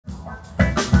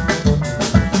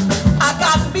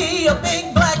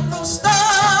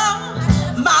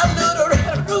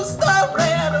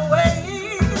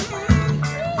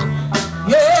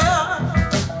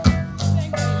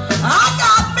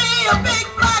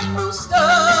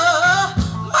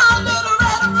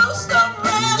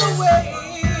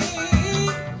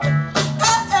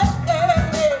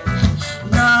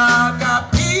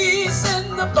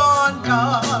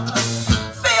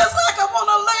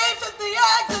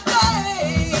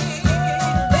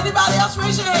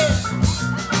raise your hand.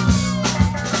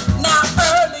 Now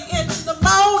early in the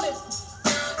morning,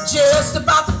 just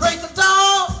about to break the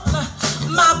dawn,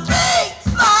 my big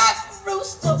black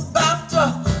rooster about to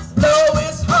blow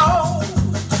his horn.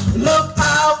 Look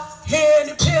out,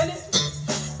 henny penny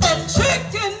and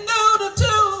chicken noodle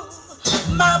too.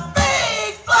 My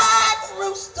big black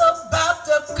rooster about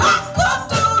to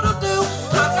cock-a-doodle-doo.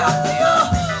 I got me a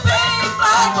big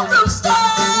black rooster.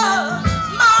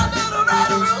 My little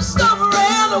red rooster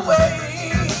ran away.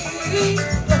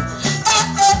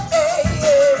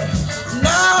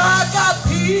 Now I got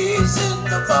peace in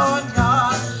the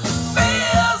barnyard.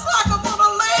 Feels like I'm gonna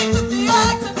lay to the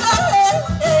egg today.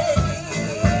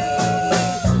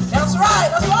 That's right,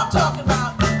 that's what I'm talking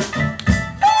about.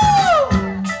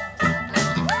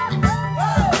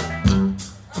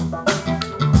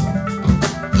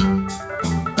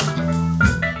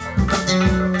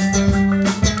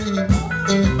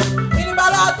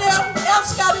 Anybody out there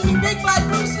else got any big black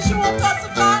roosters you want to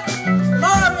testify?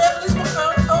 Marvin, at least we'll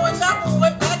come. Oh, and that one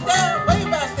way back there, way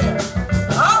back there.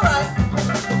 All right.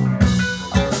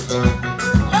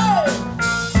 Hey.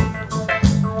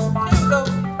 Here we go.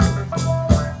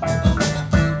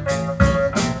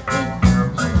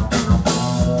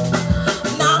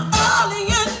 Now early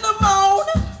in the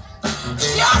morning,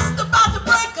 just about to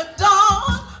break of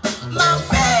dawn, my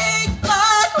big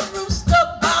black rooster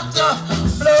about to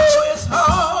blow his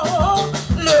horn.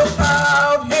 Look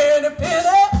out, henny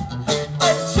penny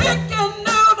and chicken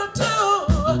noodle too.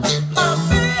 My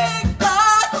big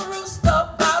black rooster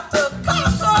about to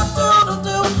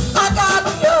cock-a-doodle-doo. I got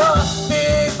me a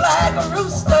big black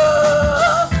rooster.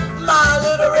 My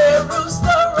little red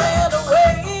rooster ran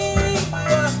away.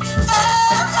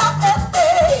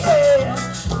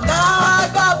 Now I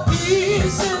got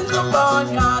peace in the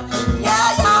barnyard.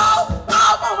 Yeah, y'all, I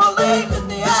wanna lay with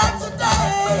the eggs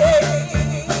today.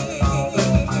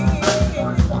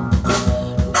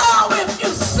 Now if you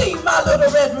see my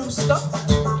little red rooster,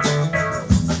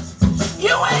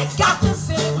 you ain't got to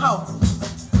send him home,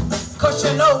 'cause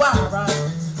you know why, right?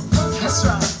 That's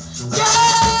right.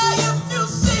 Yeah, if you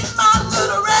see my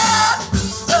little red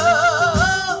rooster,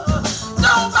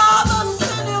 don't bother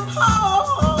sending him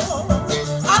home.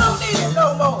 I don't need him no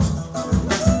more.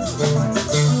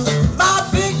 My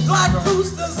big black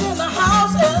rooster's in the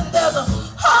house, and there's a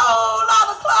whole lot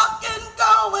of clocking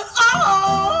going on.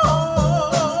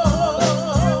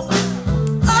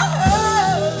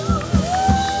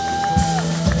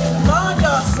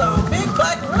 Barnyard song, big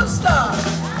black rooster.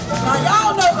 Now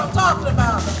y'all know what I'm talking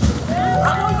about. I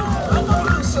know you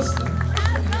do, sister.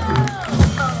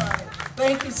 All right,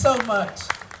 thank you so much.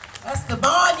 That's the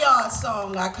barnyard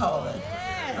song, I call it.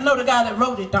 I know the guy that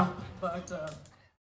wrote it don't, but